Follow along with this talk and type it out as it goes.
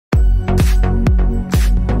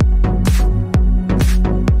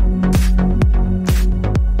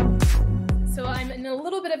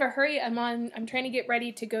of a hurry. I'm trying to get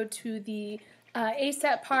ready to go to the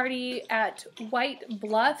ASAP party at White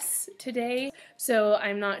Bluffs today, so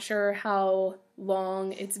I'm not sure how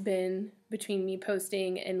long it's been between me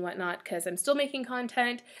posting and whatnot, because I'm still making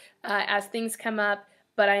content as things come up,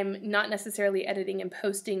 but I'm not necessarily editing and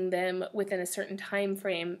posting them within a certain time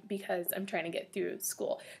frame because I'm trying to get through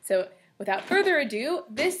school. So without further ado,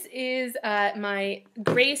 this is my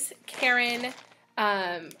Grace Karen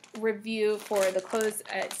review for the clothes.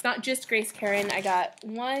 It's not just Grace Karen. I got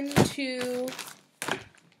 3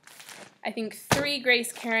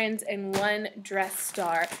 Grace Karens and 1 Dress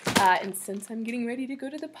Star. And since I'm getting ready to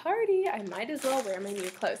go to the party, I might as well wear my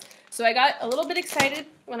new clothes. So I got a little bit excited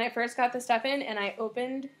when I first got the stuff in, and I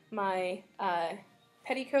opened my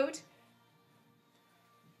petticoat,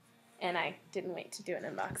 and I didn't wait to do an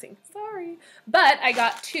unboxing. Sorry. But I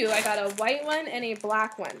got 2. I got a white one and a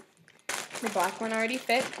black one. The black one already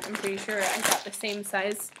fit. I'm pretty sure I got the same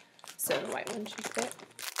size, so the white one should fit.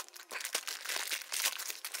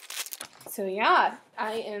 So yeah,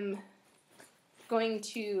 I am going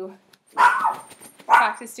to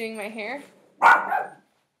practice doing my hair.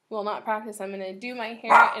 Well, not practice, I'm going to do my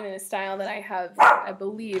hair in a style that I have, I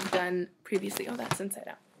believe, done previously. Oh, that's inside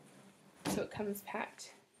out. So it comes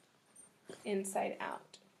packed inside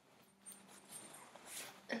out.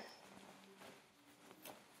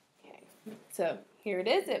 Okay, so here it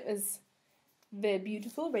is. It was the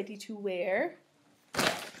beautiful, ready to wear.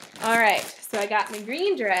 Alright, so I got my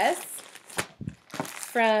green dress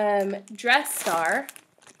from Dress Star.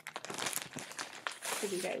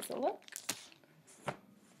 Give you guys a look.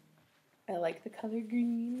 I like the color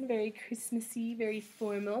green, very Christmassy, very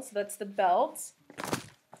formal. So that's the belt.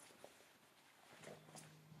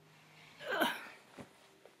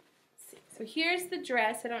 So here's the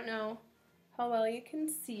dress. I don't know how well you can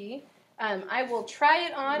see. I will try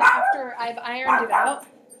it on after I've ironed it out.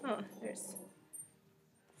 Oh, there's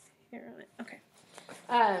hair on it. Okay.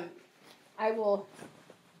 I will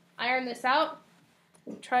iron this out,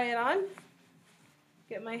 try it on,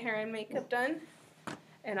 get my hair and makeup done,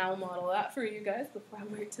 and I'll model that for you guys before I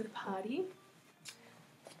wear it to the party.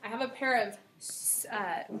 I have a pair of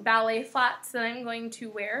ballet flats that I'm going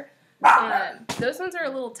to wear. Those ones are a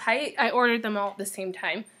little tight. I ordered them all at the same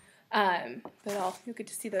time, but you'll get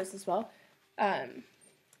to see those as well. And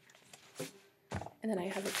then I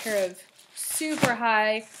have a pair of super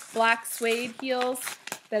high black suede heels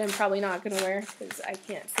that I'm probably not going to wear because I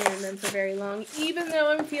can't stay in them for very long, even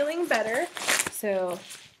though I'm feeling better. So,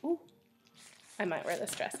 ooh, I might wear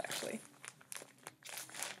this dress, actually.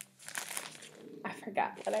 I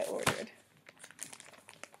forgot what I ordered.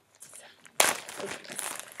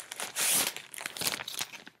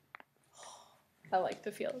 I like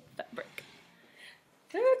the feel of the fabric.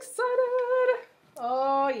 Excited!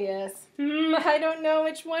 Oh, yes. I don't know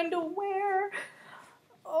which one to wear.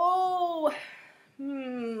 Oh,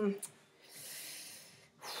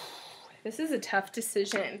 This is a tough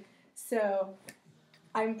decision. So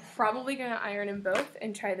I'm probably going to iron them both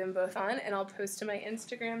and try them both on, and I'll post to my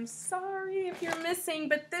Instagram. Sorry if you're missing,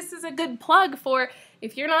 but this is a good plug for,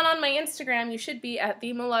 if you're not on my Instagram, you should be at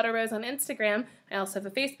The Mulatto Rose on Instagram. I also have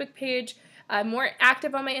a Facebook page. I'm more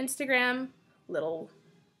active on my Instagram, a little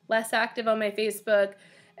less active on my Facebook,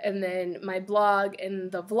 and then my blog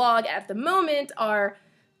and the vlog at the moment are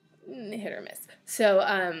hit or miss. So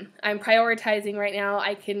I'm prioritizing right now.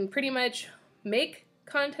 I can pretty much make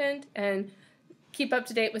content and keep up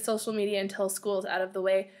to date with social media until school's out of the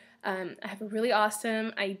way. I have a really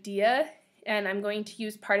awesome idea, and I'm going to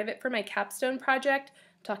use part of it for my capstone project,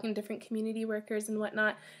 talking to different community workers and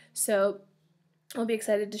whatnot. So I'll be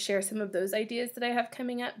excited to share some of those ideas that I have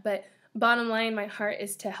coming up, but bottom line, my heart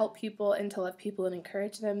is to help people and to love people and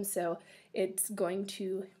encourage them, so it's going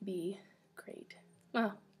to be great.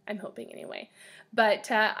 Well, I'm hoping anyway.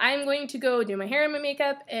 But I'm going to go do my hair and my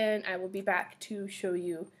makeup, and I will be back to show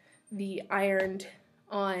you the ironed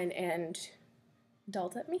on and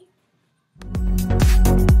dolled up me.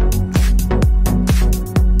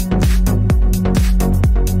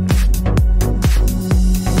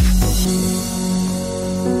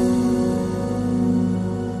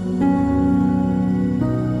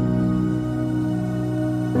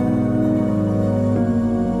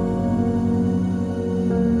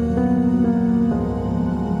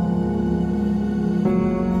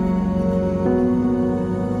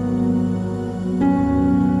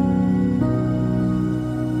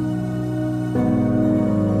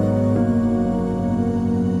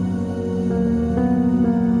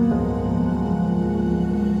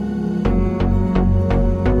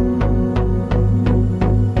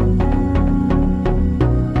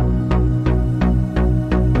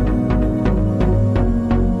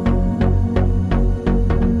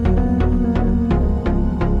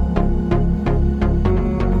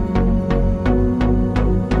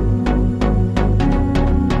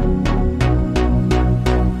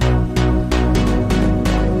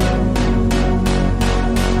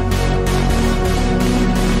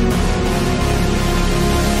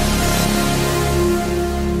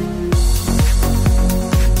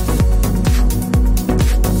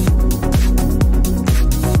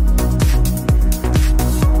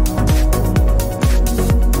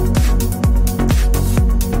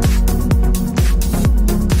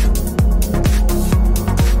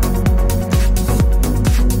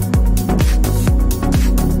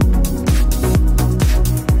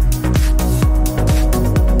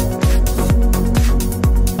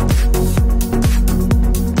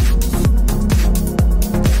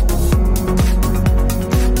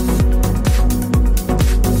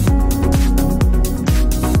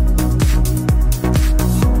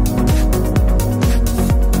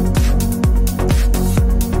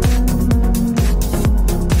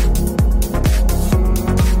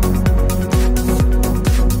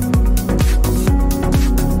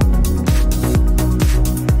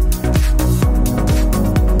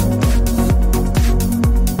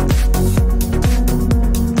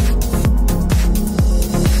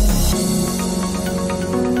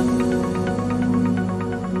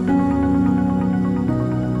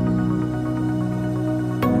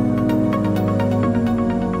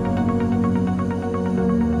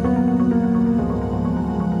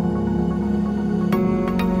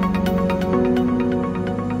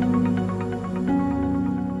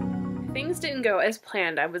 as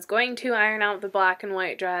planned. I was going to iron out the black and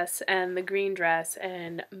white dress and the green dress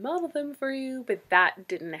and model them for you, but that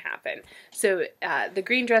didn't happen. So the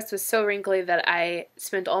green dress was so wrinkly that I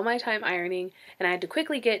spent all my time ironing, and I had to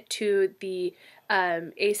quickly get to the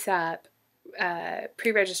ASAP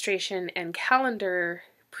pre-registration and calendar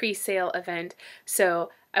pre-sale event, so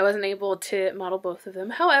I wasn't able to model both of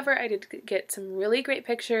them. However, I did get some really great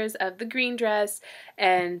pictures of the green dress,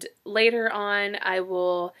 and later on I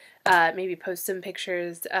will maybe post some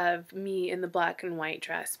pictures of me in the black and white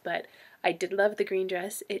dress. But I did love the green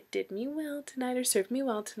dress. It did me well tonight, or served me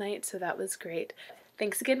well tonight, so that was great.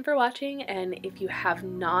 Thanks again for watching, and if you have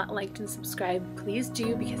not liked and subscribed, please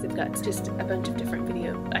do, because I've got just a bunch of different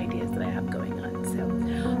video ideas that I have going on. So,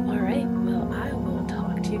 alright, well, I will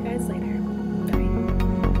talk to you guys later.